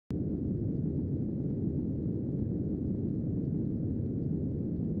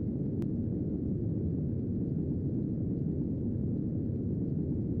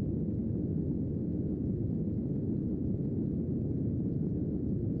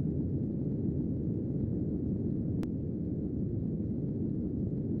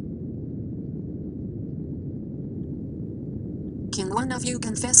one of you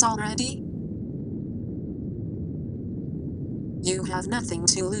confess already? You have nothing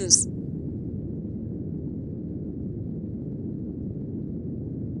to lose.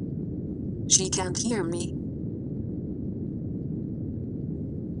 She can't hear me.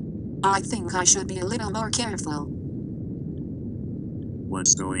 I think I should be a little more careful.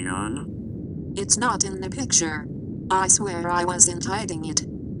 What's going on? It's not in the picture. I swear I wasn't hiding it.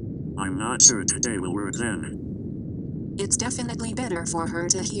 I'm not sure today will work then. It's definitely better for her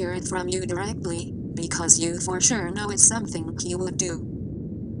to hear it from you directly, because you for sure know it's something he would do.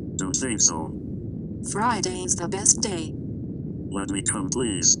 Don't think so. Friday's the best day. Let me come,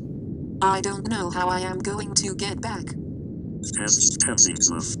 please. I don't know how I am going to get back.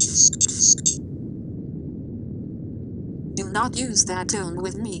 Do not use that tone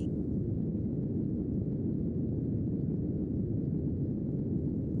with me.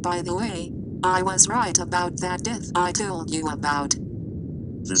 By the way, I was right about that death I told you about.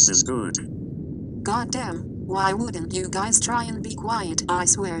 This is good. Goddamn, why wouldn't you guys try and be quiet? I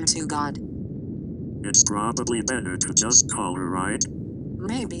swear to God. It's probably better to just call her, right?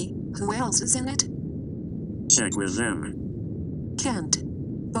 Maybe. Who else is in it? Check with them. Can't.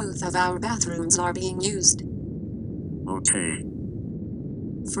 Both of our bathrooms are being used. Okay.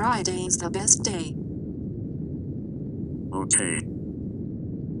 Friday's the best day. Okay.